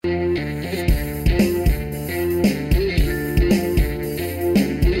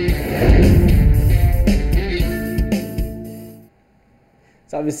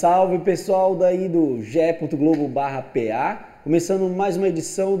Salve, salve pessoal daí do ge.globo/PA, começando mais uma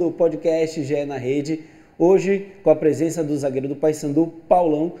edição do podcast GE na Rede, hoje com a presença do zagueiro do Paysandu,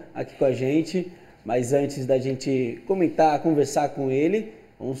 Paulão, aqui com a gente, mas antes da gente comentar, conversar com ele,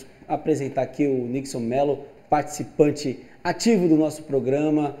 vamos apresentar aqui o Nixon Melo, participante ativo do nosso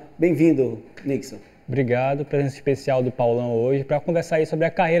programa. Bem-vindo, Nixon. Obrigado, presença especial do Paulão hoje para conversar aí sobre a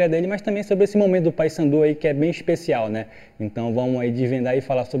carreira dele, mas também sobre esse momento do Paysandu aí que é bem especial, né? Então vamos aí desvendar e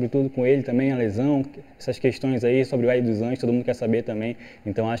falar sobre tudo com ele também, a lesão, essas questões aí sobre o Hélio dos Anjos, todo mundo quer saber também.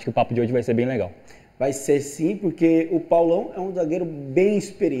 Então acho que o papo de hoje vai ser bem legal. Vai ser sim, porque o Paulão é um zagueiro bem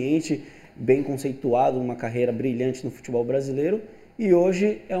experiente, bem conceituado, uma carreira brilhante no futebol brasileiro e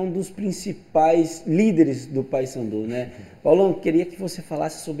hoje é um dos principais líderes do Paysandu, né? Paulão, queria que você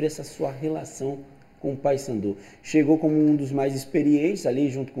falasse sobre essa sua relação com o Paysandu. Chegou como um dos mais experientes ali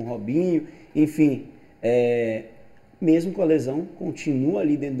junto com o Robinho, enfim, mesmo com a lesão, continua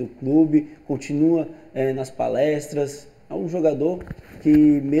ali dentro do clube, continua nas palestras, é um jogador que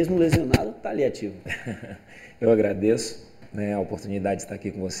mesmo lesionado está ali ativo. Eu agradeço, né, a oportunidade de estar aqui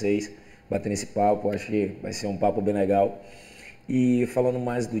com vocês, batendo esse papo, acho que vai ser um papo bem legal. E falando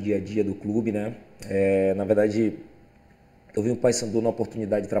mais do dia a dia do clube, né, na verdade eu vi o Paysandu na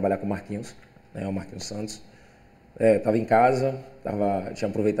oportunidade de trabalhar com o Marquinhos, o Marquinhos Santos. Estava em casa, tinha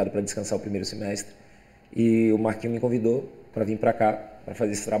aproveitado para descansar o primeiro semestre e o Marquinhos me convidou para vir para cá, para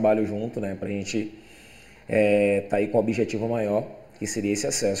fazer esse trabalho junto, né, para a gente tá aí com um objetivo maior, que seria esse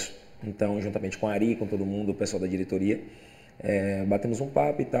acesso. Então, juntamente com a Ari, com todo mundo, o pessoal da diretoria, batemos um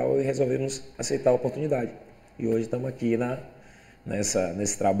papo e tal e resolvemos aceitar a oportunidade. E hoje estamos aqui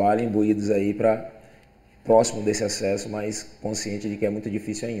nesse trabalho, imbuídos aí para próximo desse acesso, mas consciente de que é muito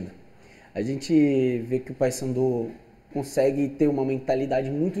difícil ainda. A gente vê que o Paysandu consegue ter uma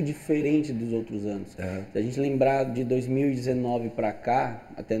mentalidade muito diferente dos outros anos. Se a gente lembrar de 2019 para cá,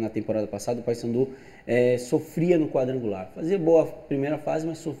 até na temporada passada, o Paysandu sofria no quadrangular. Fazia boa primeira fase,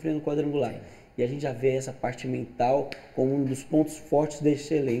 mas sofria no quadrangular. Sim. E a gente já vê essa parte mental como um dos pontos fortes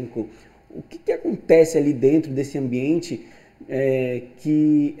desse elenco. O que acontece ali dentro desse ambiente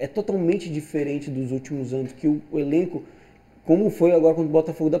que é totalmente diferente dos últimos anos, que o elenco, como foi agora contra o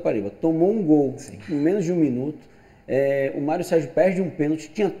Botafogo da Paraíba, tomou um gol em menos de um minuto, o Mário Sérgio perde um pênalti,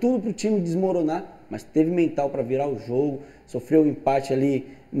 tinha tudo para o time desmoronar, mas teve mental para virar o jogo, sofreu um empate ali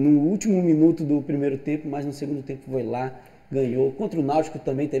no último minuto do primeiro tempo, mas no segundo tempo foi lá, ganhou. Contra o Náutico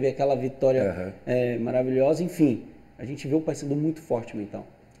também teve aquela vitória maravilhosa. Enfim, a gente vê o Paysandu muito forte mental.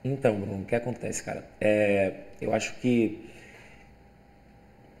 Então, Bruno, o que acontece, cara? Eu acho que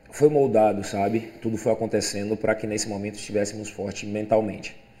foi moldado, sabe? Tudo foi acontecendo para que nesse momento estivéssemos fortes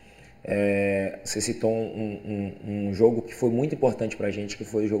mentalmente. Você citou um jogo que foi muito importante para a gente, que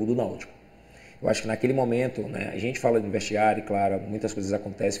foi o jogo do Náutico. Eu acho que naquele momento, né, a gente fala de vestiário, claro, muitas coisas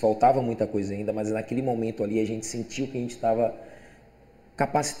acontecem, faltava muita coisa ainda, mas naquele momento ali a gente sentiu que a gente estava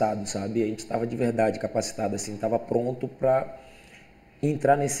capacitado, sabe? A gente estava de verdade capacitado, assim, estava pronto para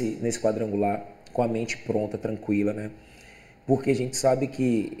entrar nesse quadrangular com a mente pronta, tranquila, né? Porque a gente sabe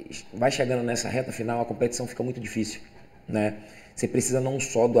que vai chegando nessa reta final, a competição fica muito difícil, né? Você precisa não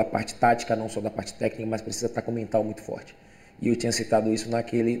só da parte tática, não só da parte técnica, mas precisa estar com o mental muito forte. E eu tinha citado isso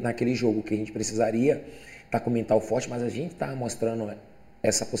naquele jogo, que a gente precisaria estar com o mental forte, mas a gente estava mostrando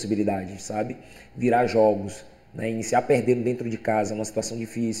essa possibilidade, sabe? Virar jogos, né? Iniciar perdendo dentro de casa, numa situação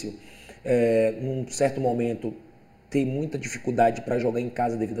difícil. Num certo momento, ter muita dificuldade para jogar em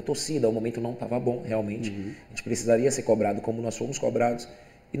casa devido à torcida, o momento não estava bom, realmente. A gente precisaria ser cobrado como nós fomos cobrados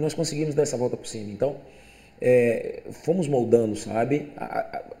e nós conseguimos dar essa volta por cima. Então, fomos moldando, sabe?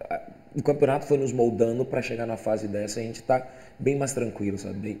 O campeonato foi nos moldando para chegar na fase dessa e a gente está bem mais tranquilo,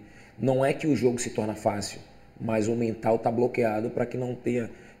 sabe? Não é que o jogo se torna fácil, mas o mental está bloqueado para que não tenha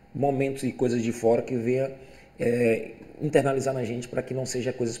momentos e coisas de fora que venha internalizar na gente para que não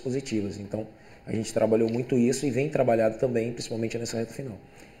seja coisas positivas. Então, a gente trabalhou muito isso e vem trabalhado também, principalmente nessa reta final.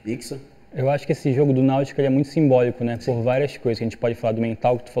 Nixon? Eu acho que esse jogo do Náutico ele é muito simbólico, né? Por várias coisas. Que a gente pode falar do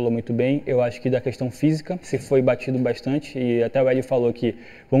mental, que tu falou muito bem. Eu acho que da questão física, se foi batido bastante. E até o Hélio falou que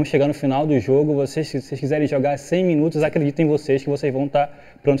vamos chegar no final do jogo. Vocês, se vocês quiserem jogar 100 minutos, acredito em vocês que vocês vão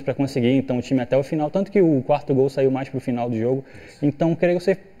estar prontos para conseguir. Então, o time até o final. Tanto que o quarto gol saiu mais para o final do jogo. Então, queria que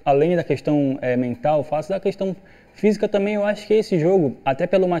você, além da questão mental, falasse da questão física também. Eu acho que esse jogo, até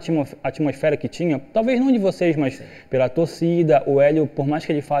pela uma atmosfera que tinha, talvez não de vocês, mas pela torcida, o Hélio, por mais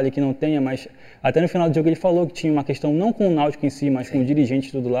que ele fale que não tenha, mas até no final do jogo ele falou que tinha uma questão não com o Náutico em si, mas com o dirigente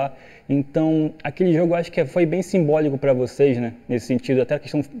e tudo lá. Então, aquele jogo eu acho que foi bem simbólico para vocês, né? Nesse sentido, até a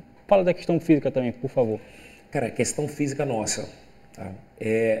questão... Fala da questão física também, por favor. Cara, a questão física nossa, Tá?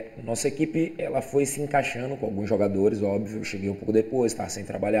 Nossa equipe ela foi se encaixando com alguns jogadores, óbvio. Eu cheguei um pouco depois, estava sem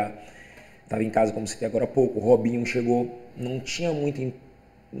trabalhar, estava em casa, como citei agora há pouco. O Robinho chegou, não tinha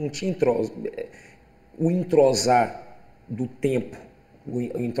o entrosar do tempo. O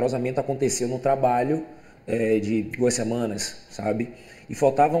entrosamento aconteceu no trabalho de 2 semanas, sabe? E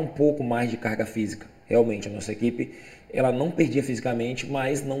faltava um pouco mais de carga física. Realmente, a nossa equipe ela não perdia fisicamente,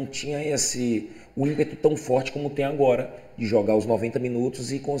 mas não tinha o ímpeto tão forte como tem agora, de jogar os 90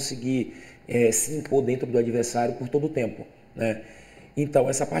 minutos e conseguir se impor dentro do adversário por todo o tempo, né? Então,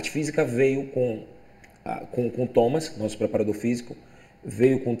 essa parte física veio com o Thomas, nosso preparador físico,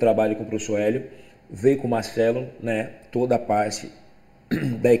 veio com o trabalho com o professor Hélio, veio com o Marcelo, né? Toda a parte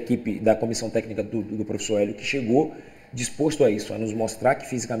da equipe, da comissão técnica do professor Hélio, que chegou disposto a isso, a nos mostrar que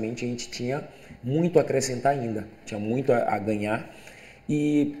fisicamente a gente tinha muito a acrescentar ainda, tinha muito a ganhar.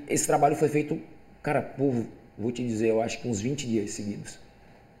 E esse trabalho foi feito, cara, vou te dizer, eu acho que uns 20 dias seguidos,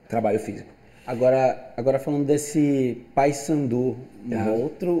 trabalho físico. Agora falando desse Paysandu, um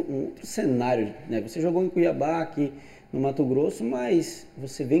outro cenário, né? Você jogou em Cuiabá, aqui no Mato Grosso, mas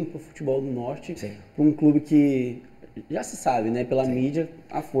você vem para o futebol do Norte, para um clube que já se sabe, né, pela mídia,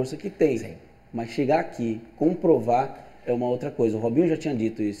 a força que tem. Sim. Mas chegar aqui, comprovar, é uma outra coisa. O Robinho já tinha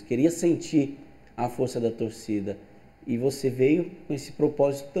dito isso, queria sentir a força da torcida. E você veio com esse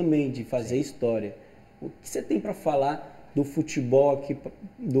propósito também de fazer história. O que você tem para falar do futebol aqui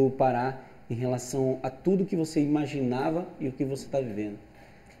do Pará em relação a tudo que você imaginava e o que você está vivendo?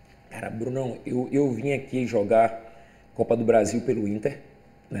 Cara, Brunão, eu vim aqui jogar Copa do Brasil pelo Inter,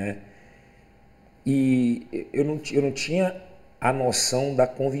 né? E eu não tinha a noção da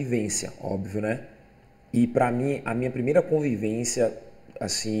convivência, óbvio, né? E para mim, a minha primeira convivência,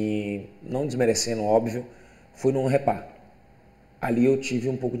 assim, não desmerecendo, óbvio, foi num repá. Ali eu tive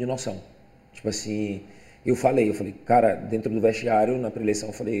um pouco de noção. Tipo assim, eu falei, cara, dentro do vestiário, na pré-eleição,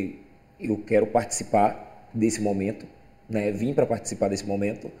 eu falei, eu quero participar desse momento, né? Vim para participar desse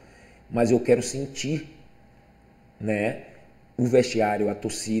momento, mas eu quero sentir, né, o vestiário, a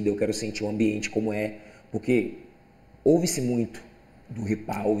torcida, eu quero sentir o ambiente como é, porque ouve-se muito do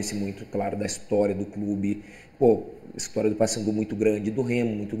Ripá, ouve-se muito, claro, da história do clube, pô, história do Paysandu muito grande, do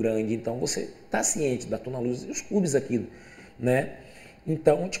Remo muito grande, então você tá ciente da Tona Luz e os clubes aqui, né?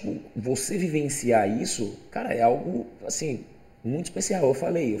 Então, tipo, você vivenciar isso, cara, é algo, assim, muito especial. Eu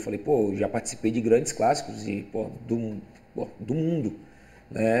falei, pô, eu já participei de grandes clássicos e, pô, do mundo,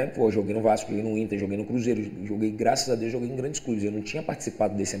 né? Pô, joguei no Vasco, joguei no Inter, joguei no Cruzeiro, joguei, graças a Deus, joguei em grandes clubes. Eu não tinha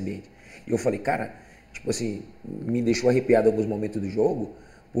participado desse ambiente. E eu falei, cara, tipo assim, me deixou arrepiado em alguns momentos do jogo,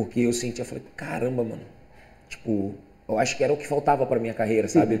 porque eu sentia, falei, caramba, mano, tipo, eu acho que era o que faltava pra minha carreira,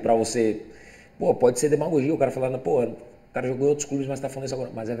 sabe? Pra você, pô, pode ser demagogia, o cara falando, pô, o cara jogou em outros clubes, mas tá falando isso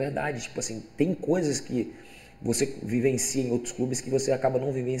agora. Mas é verdade, tipo assim, tem coisas que você vivencia em outros clubes que você acaba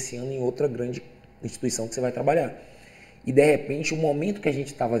não vivenciando em outra grande instituição que você vai trabalhar. E de repente, o momento que a gente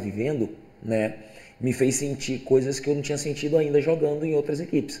estava vivendo, né, me fez sentir coisas que eu não tinha sentido ainda jogando em outras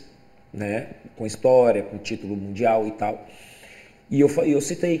equipes, né, com história, com título mundial e tal. E eu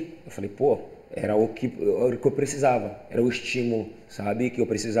citei, eu falei, pô, era o que eu precisava, era o estímulo, sabe, que eu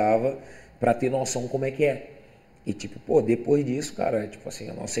precisava para ter noção como é que é. E tipo, pô, depois disso, cara, tipo assim,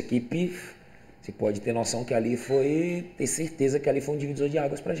 a nossa equipe, você pode ter noção que ali ter certeza que ali foi um divisor de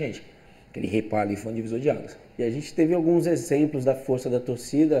águas pra gente. Aquele Ripá ali foi um divisor de águas. E a gente teve alguns exemplos da força da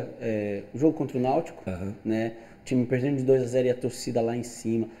torcida, o jogo contra o Náutico, né? O time perdendo de 2-0 e a torcida lá em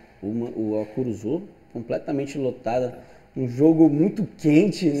cima, o Curuzu completamente lotada, um jogo muito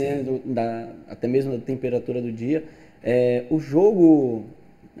quente, né? Até mesmo da temperatura do dia. O jogo,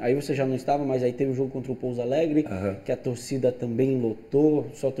 aí você já não estava, mas aí teve o jogo contra o Pouso Alegre, que a torcida também lotou,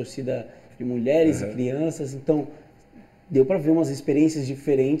 só torcida de mulheres e crianças, então deu para ver umas experiências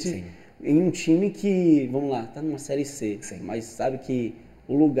diferentes. Sim. Em um time que, vamos lá, tá numa Série C, mas sabe que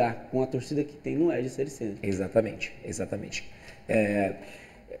o lugar com a torcida que tem não é de Série C. Né? Exatamente, exatamente. É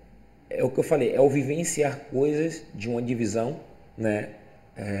o que eu falei, é o vivenciar coisas de uma divisão, né,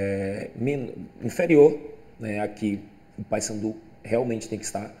 inferior, né, a que o Paysandu realmente tem que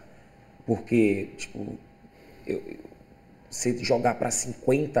estar, porque, tipo, você jogar para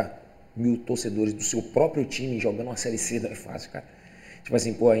 50 mil torcedores do seu próprio time jogando uma Série C não é fácil, cara. Tipo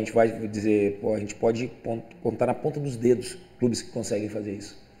assim, pô, a gente vai dizer, pô, a gente pode contar na ponta dos dedos clubes que conseguem fazer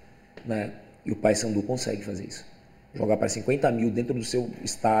isso, né? E o Paysandu consegue fazer isso. Jogar para 50 mil dentro do seu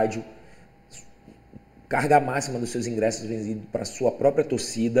estádio, carga máxima dos seus ingressos vendidos para sua própria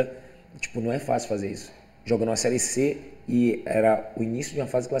torcida, tipo, não é fácil fazer isso. Jogando uma Série C e era o início de uma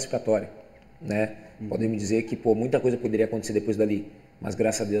fase classificatória, né? Podemos dizer que, pô, muita coisa poderia acontecer depois dali, mas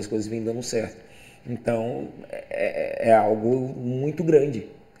graças a Deus as coisas vêm dando certo. Então, é algo muito grande.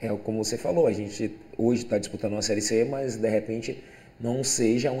 É como você falou, a gente hoje está disputando uma Série C, mas de repente não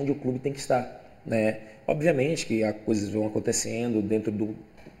seja onde o clube tem que estar, né? Obviamente que as coisas vão acontecendo dentro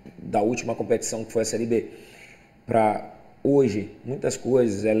da última competição que foi a Série B. Para hoje, muitas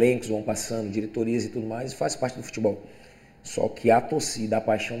coisas, elencos vão passando, diretorias e tudo mais, faz parte do futebol. Só que a torcida, a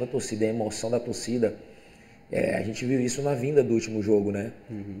paixão da torcida, a emoção da torcida, a gente viu isso na vinda do último jogo, né?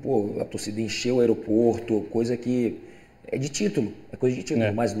 Pô, a torcida encheu o aeroporto, coisa que é de título, é coisa de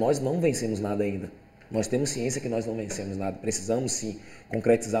título, mas nós não vencemos nada ainda. Nós temos ciência que nós não vencemos nada. Precisamos sim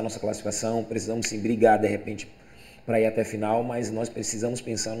concretizar nossa classificação, precisamos sim brigar de repente para ir até a final, mas nós precisamos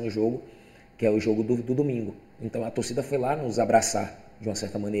pensar no jogo que é o jogo do domingo. Então a torcida foi lá nos abraçar de uma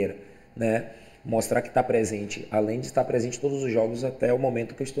certa maneira, né? Mostrar que está presente, além de estar presente em todos os jogos até o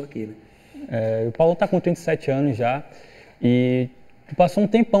momento que eu estou aqui, né? O Paulão está com 37 anos já e tu passou um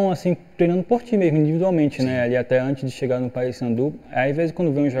tempão assim treinando por ti mesmo, individualmente, né? Ali até antes de chegar no Paysandu. Aí, às vezes,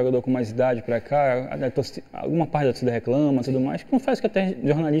 quando vem um jogador com mais idade para cá, alguma parte da torcida reclama, tudo mais. Confesso que até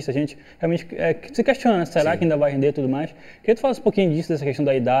jornalista a gente realmente se questiona, né? Será que ainda vai render e tudo mais? Queria que tu falasse um pouquinho disso, dessa questão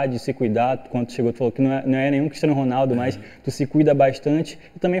da idade, de se cuidar. Quando tu chegou, tu falou que não é nenhum Cristiano Ronaldo, mas tu se cuida bastante.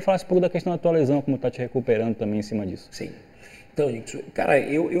 E também falasse um pouco da questão da tua lesão, como tá te recuperando também em cima disso. Sim. Então, gente, cara,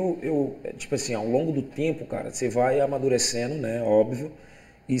 eu tipo assim, ao longo do tempo, cara, você vai amadurecendo, né, óbvio,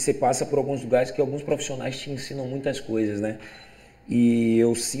 e você passa por alguns lugares que alguns profissionais te ensinam muitas coisas, né? E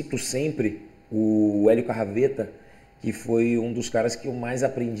eu cito sempre o Hélio Carraveta, que foi um dos caras que eu mais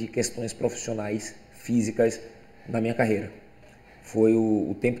aprendi questões profissionais, físicas, na minha carreira. Foi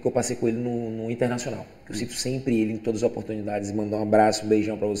o tempo que eu passei com ele no Internacional. Eu cito sempre ele em todas as oportunidades, mandar um abraço, um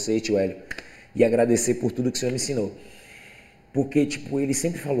beijão para você, tio Hélio, e agradecer por tudo que o senhor me ensinou. Porque, tipo, ele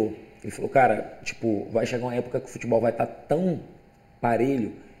sempre falou, cara, tipo, vai chegar uma época que o futebol vai estar tão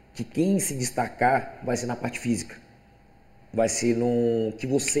parelho que quem se destacar vai ser na parte física. Vai ser no que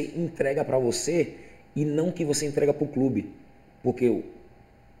você entrega para você e não que você entrega para o clube. Porque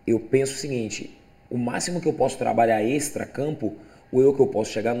eu penso o seguinte, o máximo que eu posso trabalhar extra campo, ou eu que eu posso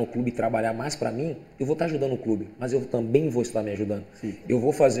chegar no clube e trabalhar mais para mim, eu vou estar ajudando o clube, mas eu também vou estar me ajudando. Sim. Eu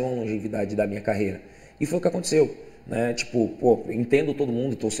vou fazer uma longevidade da minha carreira. E foi o que aconteceu. Né? Tipo, pô, entendo todo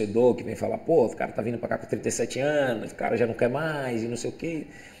mundo, torcedor, que vem falar, pô, o cara tá vindo pra cá com 37 anos, o cara já não quer mais e não sei o quê.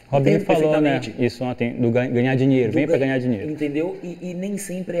 Robinho falou, né, isso ontem, do ganhar dinheiro, vem para ganhar dinheiro. Entendeu? E nem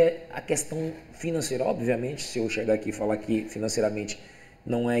sempre é a questão financeira. Obviamente, se eu chegar aqui e falar que financeiramente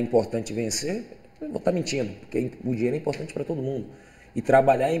não é importante vencer, eu vou estar mentindo, porque o dinheiro é importante para todo mundo. E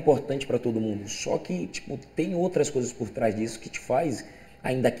trabalhar é importante para todo mundo. Só que, tipo, tem outras coisas por trás disso que te faz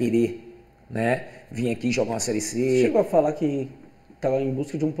ainda querer, né? Vim aqui jogar uma Série C. Você chegou a falar que estava em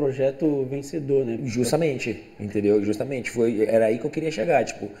busca de um projeto vencedor, né? Justamente, entendeu? Justamente. Era aí que eu queria chegar.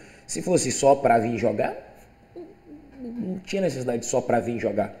 Tipo, se fosse só para vir jogar, não tinha necessidade só para vir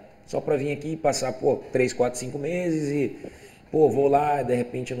jogar. Só para vir aqui e passar, 3, 4, 5 meses e, vou lá, de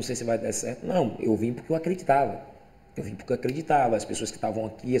repente eu não sei se vai dar certo. Não, eu vim porque eu acreditava. As pessoas que estavam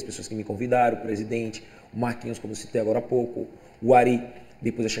aqui, as pessoas que me convidaram, o presidente, o Marquinhos, como eu citei agora há pouco, o Ari.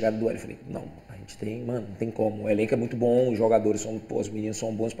 Depois da chegada do Hélio, eu falei, não, a gente tem, mano, não tem como. O elenco é muito bom, os jogadores são, os meninos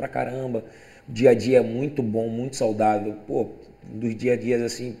são bons pra caramba. O dia a dia é muito bom, muito saudável. Dos dia a dias,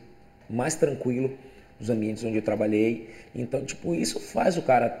 assim, mais tranquilo, dos ambientes onde eu trabalhei. Então, tipo, isso faz o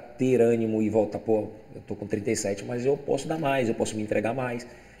cara ter ânimo e voltar, eu tô com 37, mas eu posso dar mais, eu posso me entregar mais.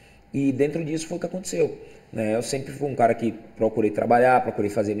 E dentro disso foi o que aconteceu. Né? Eu sempre fui um cara que procurei trabalhar,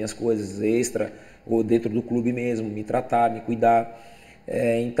 procurei fazer minhas coisas extra, ou dentro do clube mesmo, me tratar, me cuidar.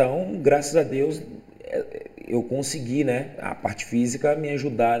 Então, graças a Deus, eu consegui, né, a parte física me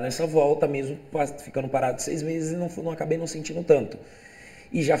ajudar nessa volta, mesmo ficando parado 6 meses e não acabei não sentindo tanto.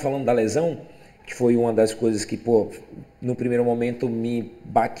 E já falando da lesão, que foi uma das coisas que, no primeiro momento me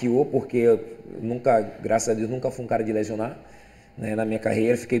baqueou, porque eu nunca, graças a Deus, nunca fui um cara de lesionar, né, na minha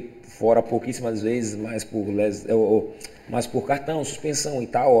carreira. Fiquei fora pouquíssimas vezes, mais por cartão, suspensão e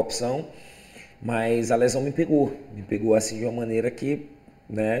tal, opção. Mas a lesão me pegou assim de uma maneira que,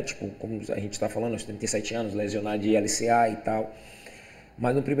 né, tipo, como a gente está falando, aos 37 anos, lesionar de LCA e tal.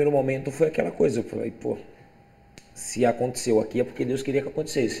 Mas no primeiro momento foi aquela coisa, eu falei, se aconteceu aqui é porque Deus queria que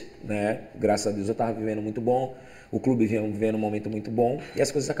acontecesse, né? Graças a Deus eu estava vivendo muito bom, o clube vinha vivendo um momento muito bom e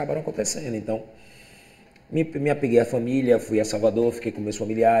as coisas acabaram acontecendo. Então, me apeguei à família, fui a Salvador, fiquei com meus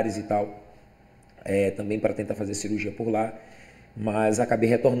familiares e tal, também para tentar fazer cirurgia por lá. Mas acabei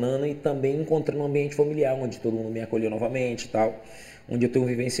retornando e também encontrando um ambiente familiar, onde todo mundo me acolheu novamente e tal, onde eu tenho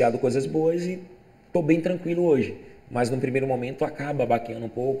vivenciado coisas boas e estou bem tranquilo hoje. Mas no primeiro momento acaba baqueando um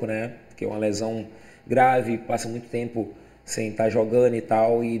pouco, né? Porque é uma lesão grave, passa muito tempo sem estar jogando e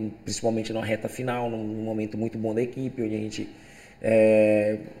tal, e principalmente na reta final, num momento muito bom da equipe, onde a gente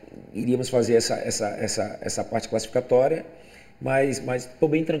iríamos fazer essa parte classificatória, mas estou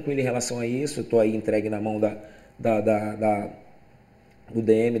bem tranquilo em relação a isso, estou aí entregue na mão do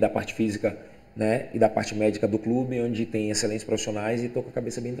DM, da parte física, né, e da parte médica do clube, onde tem excelentes profissionais, e estou com a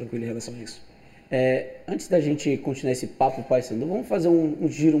cabeça bem tranquila em relação a isso. Antes da gente continuar esse papo, Paysandu, vamos fazer um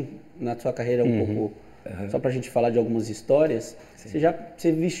giro na sua carreira um pouco, só para a gente falar de algumas histórias.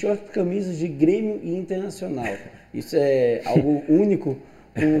 Você vestiu as camisas de Grêmio e Internacional. Isso é algo único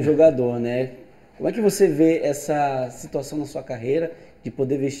para um jogador, né? Como é que você vê essa situação na sua carreira de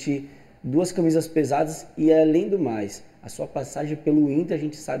poder vestir duas camisas pesadas e, além do mais, a sua passagem pelo Inter, a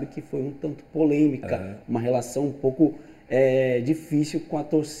gente sabe que foi um tanto polêmica, uma relação um pouco difícil com a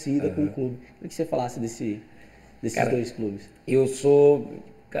torcida, com o clube. Queria que você falasse desses dois clubes. Eu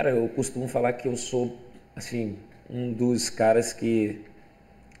costumo falar que eu sou, assim, um dos caras que,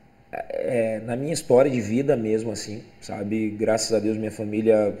 na minha história de vida mesmo, assim, sabe, graças a Deus minha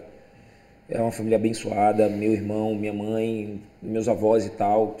família é uma família abençoada, meu irmão, minha mãe, meus avós e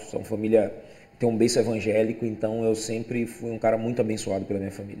tal, são família, tem um berço evangélico, então eu sempre fui um cara muito abençoado pela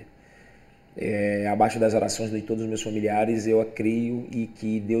minha família. Abaixo das orações de todos os meus familiares, eu creio e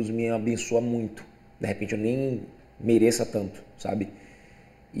que Deus me abençoa muito. De repente eu nem mereça tanto, sabe?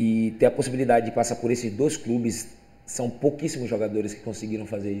 E ter a possibilidade de passar por esses dois clubes, são pouquíssimos jogadores que conseguiram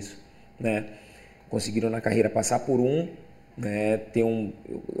fazer isso, né? Conseguiram na carreira passar por né?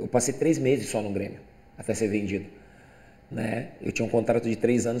 Eu passei 3 meses só no Grêmio, até ser vendido, né? Eu tinha um contrato de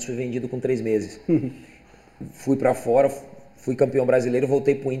 3 anos, fui vendido com 3 meses. Fui para fora, fui campeão brasileiro,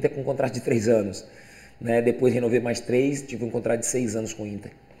 voltei para o Inter com um contrato de 3 anos. Né? Depois renovei mais 3, tive um contrato de 6 anos com o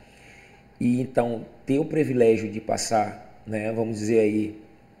Inter. E então, ter o privilégio de passar, né, vamos dizer aí,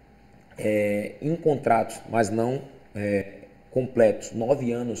 em contratos, mas não completos,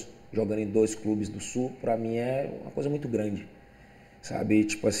 9 anos jogando em 2 clubes do Sul, para mim é uma coisa muito grande. Sabe?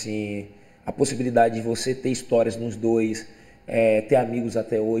 Tipo assim, a possibilidade de você ter histórias nos dois, ter amigos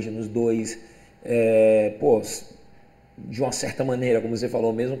até hoje nos dois, de uma certa maneira, como você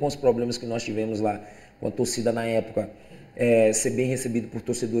falou, mesmo com os problemas que nós tivemos lá com a torcida na época, ser bem recebido por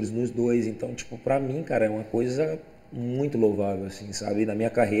torcedores nos dois. Então, tipo, pra mim, cara, é uma coisa muito louvável, assim, sabe? Na minha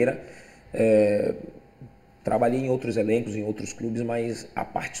carreira, trabalhei em outros elencos, em outros clubes, mas a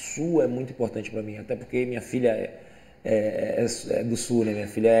parte sul é muito importante pra mim, até porque minha filha é do sul, né? Minha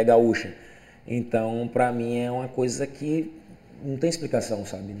filha é gaúcha. Então, pra mim, é uma coisa que não tem explicação,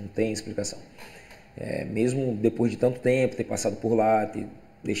 sabe? Não tem explicação. Mesmo depois de tanto tempo, ter passado por lá, ter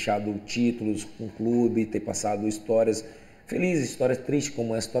deixado títulos com o clube, ter passado histórias felizes, histórias tristes,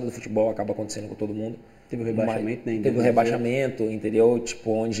 como a história do futebol acaba acontecendo com todo mundo. Teve o rebaixamento, né? Teve o rebaixamento, entendeu?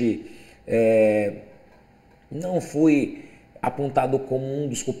 Tipo, onde não fui apontado como um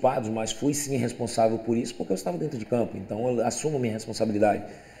dos culpados, mas fui sim responsável por isso, porque eu estava dentro de campo, então eu assumo minha responsabilidade.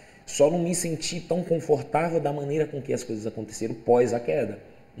 Só não me senti tão confortável da maneira com que as coisas aconteceram pós a queda,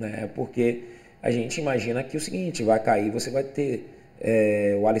 né? Porque a gente imagina que o seguinte, vai cair, você vai ter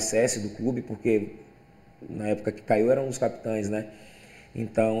o alicerce do clube, porque na época que caiu era um dos capitães, né?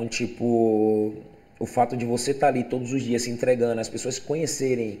 Então, tipo, o fato de você estar ali todos os dias se entregando, as pessoas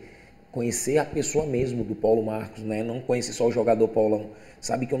conhecer a pessoa mesmo do Paulo Marcos, né? Não conhecer só o jogador Paulão.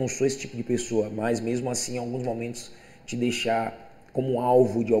 Sabe que eu não sou esse tipo de pessoa, mas mesmo assim, em alguns momentos, te deixar como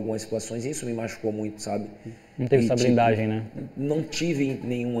alvo de algumas situações, isso me machucou muito, sabe? Não teve essa blindagem, né? Não tive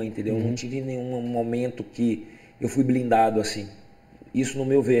nenhuma, entendeu? Não tive nenhum momento que eu fui blindado assim. Isso no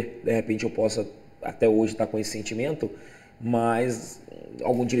meu ver. De repente eu possa até hoje estar com esse sentimento, mas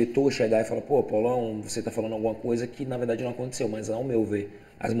algum diretor chegar e falar, pô, Paulão, você está falando alguma coisa que na verdade não aconteceu, mas ao meu ver,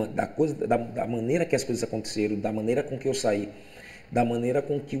 da maneira que as coisas aconteceram, da maneira com que eu saí, da maneira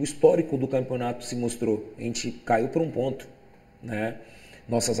com que o histórico do campeonato se mostrou, a gente caiu por um ponto, né?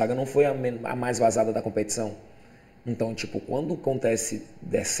 Nossa zaga não foi a mais vazada da competição. Então, tipo, quando acontece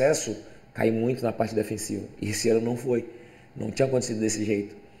de excesso, cai muito na parte defensiva. E esse ano não foi. Não tinha acontecido desse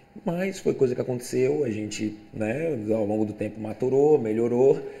jeito. Mas foi coisa que aconteceu, a gente, né, ao longo do tempo maturou,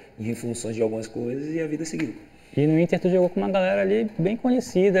 melhorou, em função de algumas coisas, e a vida seguiu. E no Inter tu jogou com uma galera ali bem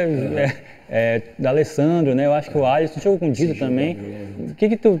conhecida, da Alessandro, né? Eu acho que o Alisson, tu jogou com o Dida também.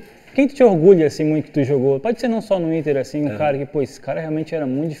 Quem tu te orgulha, assim, muito que tu jogou? Pode ser não só no Inter, assim, um cara que, pô, esse cara realmente era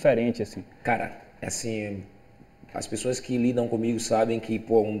muito diferente, assim. Cara, assim, as pessoas que lidam comigo sabem que,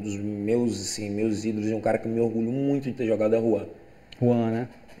 pô, um dos meus ídolos e um cara que me orgulho muito de ter jogado é o Juan. Juan, né?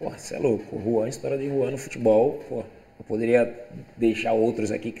 Pô, você é louco. O Juan, a história de Juan no futebol, pô, eu poderia deixar outros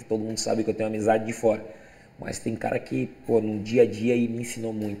aqui que todo mundo sabe que eu tenho amizade de fora. Mas tem cara que, pô, no dia a dia aí me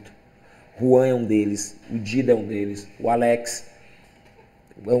ensinou muito. Juan é um deles, o Dida é um deles, o Alex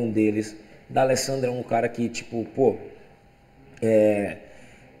é um deles. Da Alessandra é um cara que, tipo, pô,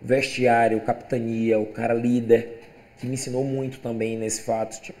 vestiário, capitania, o cara líder, que me ensinou muito também nesse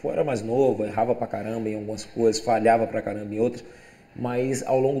fato. Tipo, eu era mais novo, errava pra caramba em algumas coisas, falhava pra caramba em outras, mas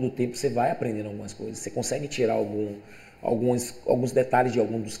ao longo do tempo você vai aprendendo algumas coisas, você consegue tirar alguns detalhes de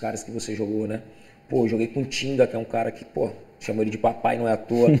alguns dos caras que você jogou, né? Pô, eu joguei com o Tinga, que é um cara que, pô, chama ele de papai, não é à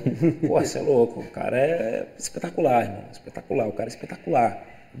toa. Pô, você é louco, o cara é espetacular, irmão, espetacular, o cara é espetacular.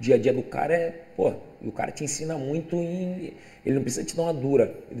 O dia a dia do cara pô, e o cara te ensina muito ele não precisa te dar uma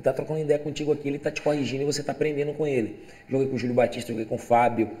dura, ele tá trocando ideia contigo aqui, ele tá te corrigindo e você tá aprendendo com ele. Joguei com o Júlio Batista, joguei com o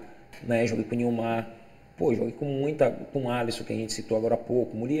Fábio, né, joguei com o Nilmar, pô, joguei com o Alisson, que a gente citou agora há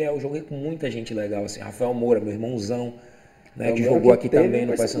pouco, Muriel, joguei com muita gente legal, assim, Rafael Moura, meu irmãozão, né, que jogou aqui também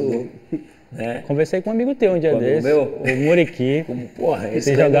no Paysandu. Né? Conversei com um amigo teu um dia desse, o Muriqui. Porra,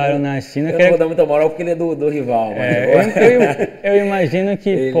 vocês jogaram na China. Eu não vou dar muita moral porque ele é do rival. Eu imagino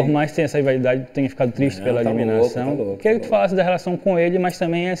que, por mais que tenha essa rivalidade, tenha ficado triste pela eliminação. Louco, Queria que tu falasse da relação com ele, mas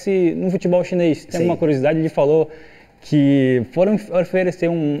também no futebol chinês. Tem uma curiosidade, ele falou que foram oferecer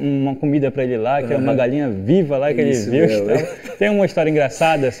uma comida para ele lá, que é uma galinha viva lá que ele viu. Tem uma história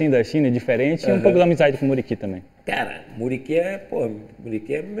engraçada assim da China, diferente, e um pouco da amizade com o Muriqui também. Cara, Muriqui é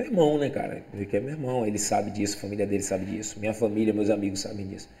meu irmão, né, cara? Muriqui é meu irmão, ele sabe disso, a família dele sabe disso, minha família, meus amigos sabem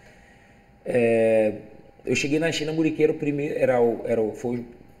disso. Eu cheguei na China, Muriqui era o primeiro, foi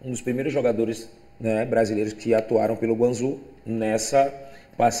um dos primeiros jogadores, né, brasileiros que atuaram pelo Guangzhou nessa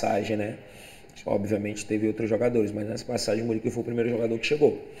passagem, né? Obviamente teve outros jogadores, mas nessa passagem o Muriqui foi o primeiro jogador que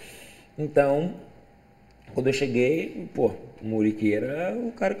chegou. Então, quando eu cheguei, pô, o Muriqui era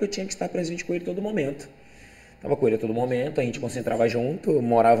o cara que eu tinha que estar presente com ele todo momento. Estava com ele a todo momento, a gente concentrava junto,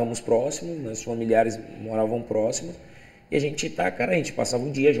 morávamos próximos, nossos familiares moravam próximos, e a gente passava o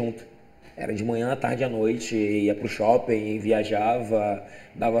dia junto. Era de manhã, à tarde, à noite, ia pro shopping, viajava,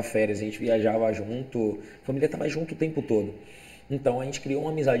 dava férias, a gente viajava junto, a família estava junto o tempo todo. Então a gente criou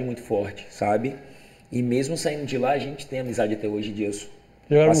uma amizade muito forte, sabe? E mesmo saindo de lá, a gente tem amizade até hoje disso.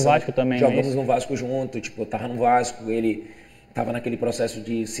 Jogaram no Vasco também, jogamos no Vasco junto, tipo, eu tava no Vasco, ele tava naquele processo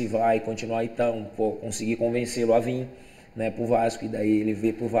de se vai continuar, então, pô, consegui convencê-lo a vir, né, pro Vasco, e daí ele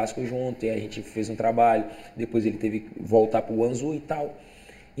veio pro Vasco junto, e a gente fez um trabalho, depois ele teve que voltar pro Guangzhou e tal.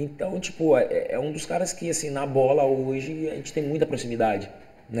 Então, tipo, é um dos caras que, assim, na bola hoje a gente tem muita proximidade,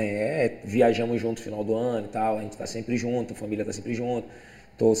 né? Viajamos junto no final do ano e tal, a gente tá sempre junto, a família tá sempre junto,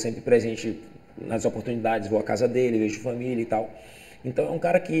 tô sempre presente nas oportunidades, vou à casa dele, vejo família e tal. Então é um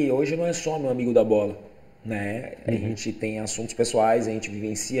cara que hoje não é só meu amigo da bola, né? A gente tem assuntos pessoais, a gente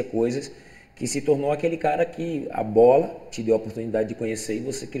vivencia coisas, que se tornou aquele cara que a bola te deu a oportunidade de conhecer e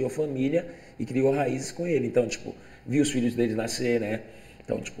você criou família e criou raízes com ele. Então, tipo, vi os filhos dele nascer, né?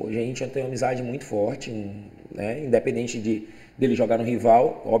 Então, tipo, hoje a gente tem uma amizade muito forte, né? Independente dele jogar no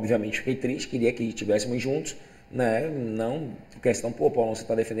rival, obviamente fiquei triste, queria que estivéssemos juntos, né? Não questão, pô, Paulão, você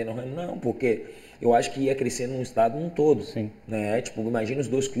tá defendendo o Remo? Não, porque eu acho que ia crescer num estado um todo, sim, né? Tipo, imagina os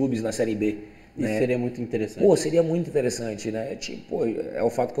dois clubes na Série B. Isso, né? Seria muito interessante. Pô, seria muito interessante, né? Tipo, pô, é o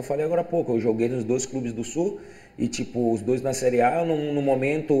fato que eu falei agora há pouco, eu joguei nos dois clubes do Sul e, tipo, os dois na Série A, num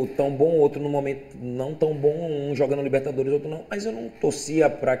momento tão bom, outro num momento não tão bom, um joga no Libertadores, outro não, mas eu não torcia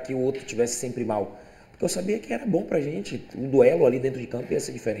para que o outro tivesse sempre mal, porque eu sabia que era bom pra gente, o duelo ali dentro de campo ia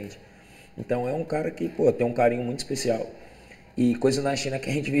ser diferente. Então é um cara que, pô, tem um carinho muito especial. E coisa na China que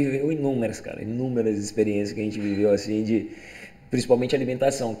a gente viveu inúmeras, cara, inúmeras experiências que a gente viveu, assim, principalmente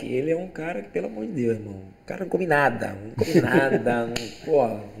alimentação, que ele é um cara que, pelo amor de Deus, irmão, o cara não come nada, pô,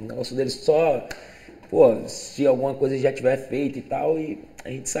 o negócio dele só, pô, se alguma coisa já tiver feito e tal, e a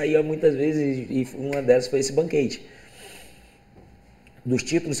gente saía muitas vezes, e uma dessas foi esse banquete. Dos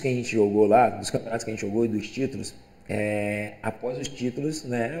títulos que a gente jogou lá, dos campeonatos que a gente jogou e dos títulos, após os títulos,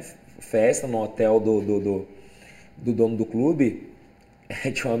 né, festa no hotel do dono do clube,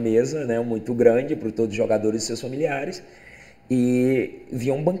 tinha uma mesa, né, muito grande para todos os jogadores e seus familiares, e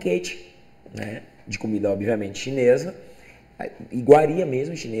via um banquete, né, de comida obviamente chinesa, iguaria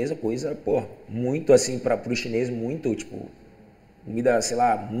mesmo chinesa, coisa, pô, muito assim para o chinês, muito, tipo, comida, sei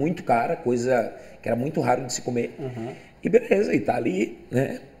lá, muito cara, coisa que era muito raro de se comer. E beleza, e tá ali,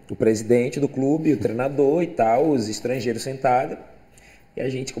 né, o presidente do clube, o treinador e tal, os estrangeiros sentados, e a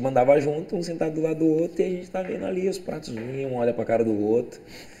gente comandava junto, um sentado do lado do outro, e a gente tá vendo ali os pratos vinham, um olha pra cara do outro.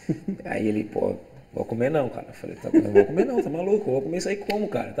 Aí ele, pô, vou comer não, cara. Eu falei, não vou comer não, tá maluco? Eu vou comer isso aí como,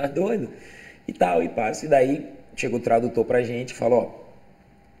 cara? Tá doido? E tal, e passa. E daí chegou o tradutor pra gente e falou,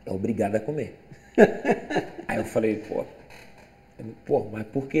 ó, é obrigado a comer. Aí eu falei, pô, mas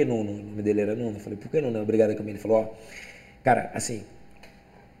por que não? O nome dele era Nuno. Eu falei, por que não é obrigado a comer? Ele falou, ó, cara, assim,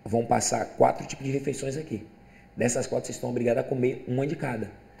 vão passar 4 tipos de refeições aqui. Dessas 4, vocês estão obrigados a comer uma de cada.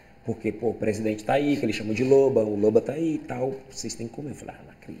 Porque, pô, o presidente tá aí, que eles chamam de loba, o loba tá aí e tal, vocês têm que comer. Eu falei,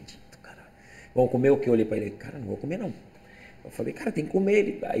 não acredito, cara. Vão comer o quê? Eu olhei pra ele, cara, não vou comer não. Eu falei, cara, tem que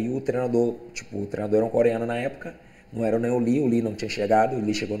comer. Aí o treinador, o treinador era um coreano na época, não era nem o Lee não tinha chegado, o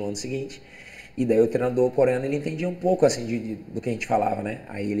Lee chegou no ano seguinte. E daí o treinador coreano, ele entendia um pouco, assim, do que a gente falava, né?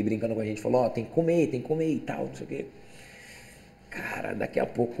 Aí ele brincando com a gente, falou, tem que comer e tal, não sei o quê. Cara, daqui a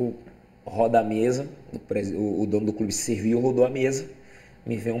pouco roda a mesa, o dono do clube serviu, rodou a mesa,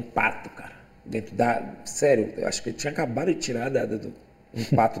 me veio um pato, cara, dentro da... Sério, eu acho que ele tinha acabado de tirar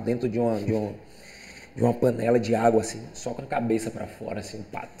um pato dentro de uma panela de água, assim, só com a cabeça pra fora, assim, um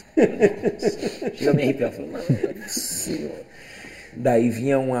pato. Chega a me arrepiar, eu falei, não é possível. Daí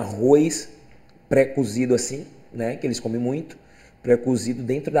vinha um arroz pré-cozido assim, né, que eles comem muito, pré-cozido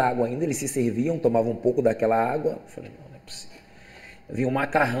dentro da água ainda, eles se serviam, tomavam um pouco daquela água. Eu falei, não é possível. Vinha um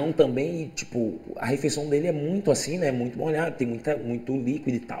macarrão também, e, tipo, a refeição dele é muito assim, né, muito molhado, tem muito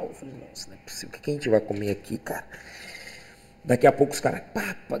líquido e tal. Eu falei, nossa, não é possível, o que a gente vai comer aqui, cara? Daqui a pouco os caras,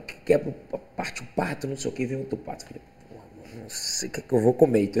 quebra, parte o pato, não sei o que, vem outro pato. Eu falei, não sei o que eu vou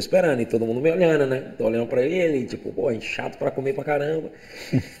comer, tô esperando, e todo mundo me olhando, né, tô olhando pra ele, tipo, pô, chato pra comer pra caramba.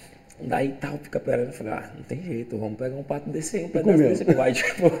 Daí tal, fica esperando, eu falei, não tem jeito, vamos pegar um pato desse aí, um pedaço desse que vai,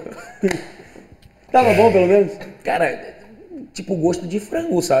 tipo... Tava bom, pelo menos? Cara, tipo gosto de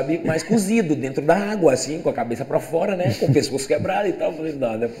frango, sabe? Mas cozido dentro da água, assim, com a cabeça pra fora, né? Com o pescoço quebrado e tal. Eu falei,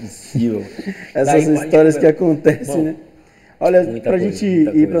 não é possível. Essas histórias que acontecem, bom, né? Olha, pra coisa, gente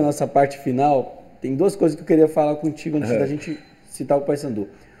ir pra nossa parte final, tem 2 coisas que eu queria falar contigo antes da gente citar o Paysandu.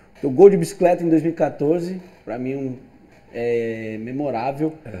 O gol de bicicleta em 2014, pra mim, é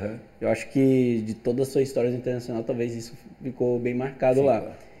memorável. Eu acho que de toda a sua história do Internacional, talvez isso ficou bem marcado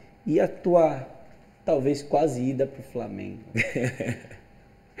lá. E a tua, talvez, quase ida pro Flamengo.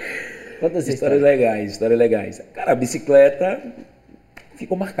 Quantas histórias legais. Cara, a bicicleta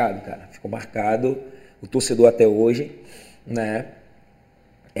ficou marcado, cara. Ficou marcado. O torcedor até hoje, né?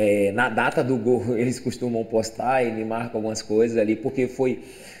 Na data do gol, eles costumam postar e me marcam algumas coisas ali, porque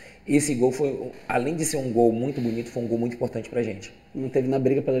esse gol foi, além de ser um gol muito bonito, foi um gol muito importante pra gente. Não teve na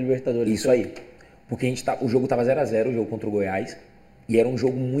briga pela Libertadores. Isso aí. Porque o jogo tava 0-0, o jogo contra o Goiás, e era um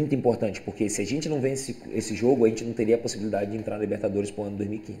jogo muito importante, porque se a gente não vence esse jogo, a gente não teria a possibilidade de entrar na Libertadores pro ano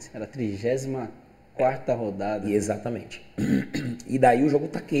 2015. Era a 34ª rodada. E exatamente. E daí o jogo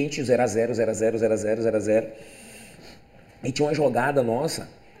tá quente, 0-0, 0-0, 0-0, 0-0. E tinha uma jogada nossa,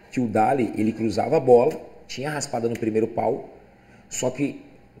 que o Dali, ele cruzava a bola, tinha raspada no primeiro pau, só que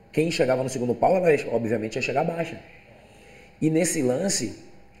quem chegava no segundo pau, ela obviamente ia chegar baixa. E nesse lance,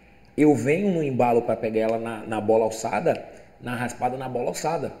 eu venho no embalo para pegar ela na bola alçada, na raspada na bola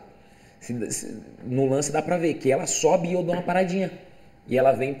alçada. No lance dá para ver que ela sobe e eu dou uma paradinha. E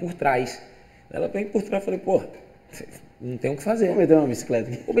ela vem por trás. Ela vem por trás, eu falei, pô, não tem o que fazer. Vou meter uma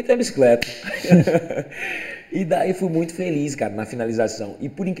bicicleta. Vou meter uma bicicleta. E daí fui muito feliz, cara, na finalização. E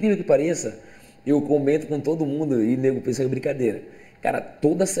por incrível que pareça, eu comento com todo mundo e nego pensa que é brincadeira. Cara,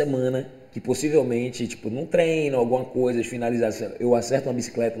 toda semana que possivelmente, tipo, num treino, alguma coisa de finalização, eu acerto uma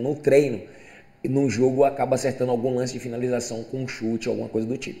bicicleta no treino, e no jogo eu acabo acertando algum lance de finalização com um chute, alguma coisa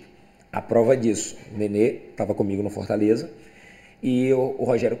do tipo. A prova disso, o Nenê estava comigo no Fortaleza e o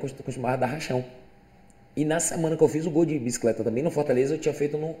Rogério costumava dar rachão. E na semana que eu fiz o gol de bicicleta também no Fortaleza, eu tinha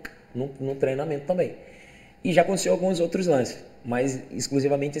feito no treinamento também. E já aconteceu alguns outros lances, mas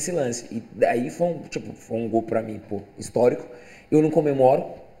exclusivamente esse lance. E daí foi um gol para mim, pô, histórico. Eu não comemoro,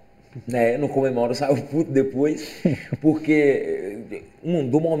 né? Não comemoro, saio puto depois, porque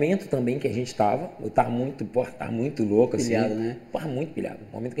do momento também que a gente tava, eu tava muito louco, pilhado, assim. Né? Tava muito pilhado.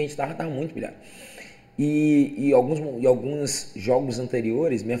 No momento que a gente tava muito pilhado. E alguns jogos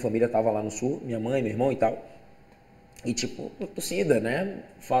anteriores, minha família tava lá no sul, minha mãe, meu irmão e tal. E tipo, torcida, né?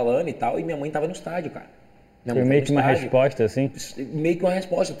 Falando e tal, e minha mãe tava no estádio, cara. Foi meio que uma resposta, assim? Meio que uma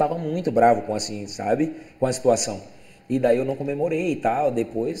resposta, eu tava muito bravo com, assim, sabe? Com a situação. E daí eu não comemorei e tal,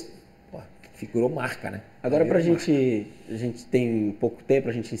 depois, pô, figurou marca, né? Agora a gente tem pouco tempo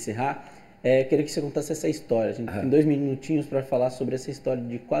pra gente encerrar, queria que você contasse essa história. A gente tem 2 minutinhos para falar sobre essa história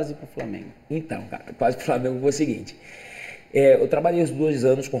de quase pro Flamengo. Então, cara, quase pro Flamengo foi o seguinte, eu trabalhei os 2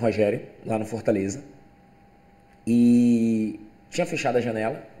 anos com o Rogério, lá no Fortaleza, e tinha fechado a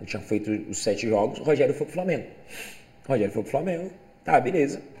janela, eu tinha feito os 7 jogos, o Rogério foi pro Flamengo. Tá,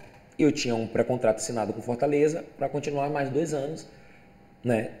 beleza. Eu tinha um pré-contrato assinado com Fortaleza para continuar mais 2 anos,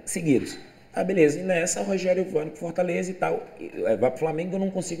 né, seguidos. Tá, beleza. E nessa, o Rogério vai pro Fortaleza e tal. Vai pro Flamengo, eu não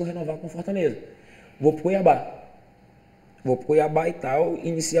consigo renovar com Fortaleza. Vou pro Cuiabá e tal,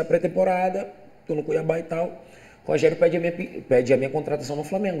 iniciar a pré-temporada, tô no Cuiabá e tal. Rogério pede a minha contratação no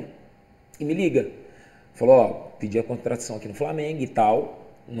Flamengo e me liga. Falou, ó, pedi a contratação aqui no Flamengo e tal,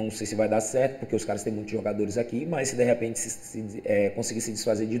 não sei se vai dar certo, porque os caras têm muitos jogadores aqui, mas se de repente conseguir se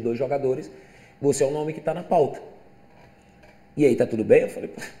desfazer de 2 jogadores, você é o nome que está na pauta. E aí, tá tudo bem? Eu falei,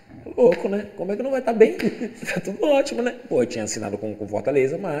 pô, louco, né? Como é que não vai estar bem? Tá tudo ótimo, né? Pô, eu tinha assinado com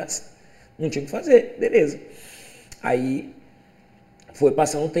Fortaleza, mas não tinha o que fazer, beleza. Aí foi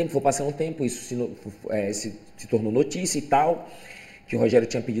passando um tempo, isso se tornou notícia e tal, que o Rogério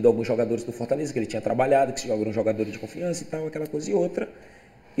tinha pedido alguns jogadores do Fortaleza, que ele tinha trabalhado, que eram jogadores de confiança e tal, aquela coisa e outra,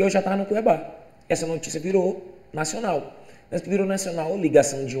 e eu já estava no Cuiabá. Essa notícia virou nacional. Mas que virou nacional,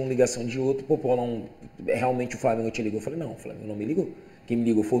 ligação de um, ligação de outro, pô, Paulão, realmente o Flamengo te ligou? Eu falei, não, o Flamengo não me ligou. Quem me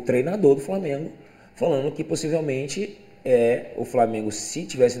ligou foi o treinador do Flamengo, falando que possivelmente o Flamengo, se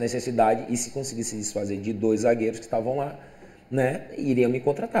tivesse necessidade e se conseguisse desfazer de 2 zagueiros que estavam lá, né, iria me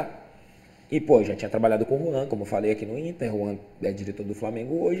contratar. E, pô, já tinha trabalhado com o Juan, como eu falei aqui no Inter, o Juan é diretor do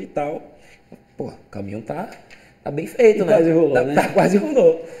Flamengo hoje e tal. Pô, o caminho tá bem feito, né? Quase rolou, né? Tá quase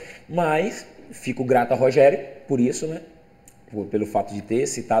rolou. Mas fico grato a Rogério por isso, né? Pelo fato de ter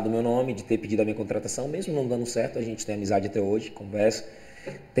citado o meu nome, de ter pedido a minha contratação, mesmo não dando certo, a gente tem amizade até hoje, conversa,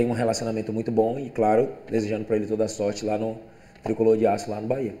 tem um relacionamento muito bom e, claro, desejando para ele toda a sorte lá no Tricolor de Aço, lá no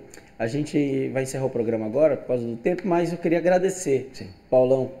Bahia. A gente vai encerrar o programa agora por causa do tempo, mas eu queria agradecer, Sim.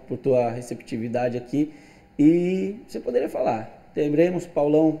 Paulão, por tua receptividade aqui. E você poderia falar, teremos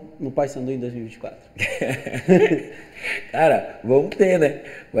Paulão no Paysandu em 2024? Cara, vamos ter, né?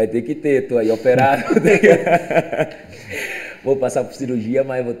 Vai ter que ter, tô aí operado. Vou passar por cirurgia,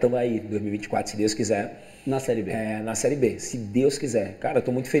 mas estamos aí, 2024, se Deus quiser. Na Série B. Na Série B, se Deus quiser. Cara, eu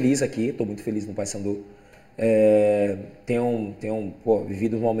tô muito feliz aqui, tô muito feliz no Paysandu. Tenho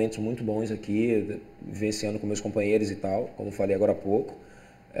vivido momentos muito bons aqui, vivenciando com meus companheiros e tal, como falei agora há pouco.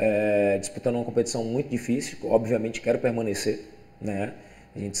 Disputando uma competição muito difícil, obviamente quero permanecer, né?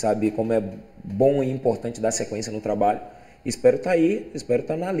 A gente sabe como é bom e importante dar sequência no trabalho. Espero estar aí, espero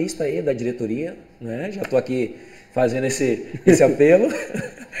estar na lista aí da diretoria, né? Já estou aqui fazendo esse apelo,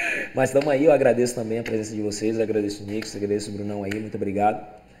 mas estamos aí, eu agradeço também a presença de vocês, agradeço o Nix, agradeço o Brunão aí, muito obrigado.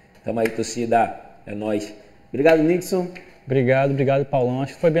 Estamos aí, torcida, é nóis. Obrigado, Nixon. Obrigado, Paulão.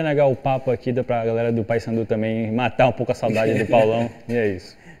 Acho que foi bem legal o papo aqui, dá pra galera do Paysandu também matar um pouco a saudade do Paulão, e é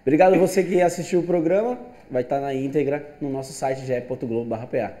isso. Obrigado a você que assistiu o programa, vai estar na íntegra no nosso site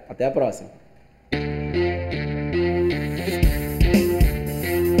ge.globo.pa. Até a próxima.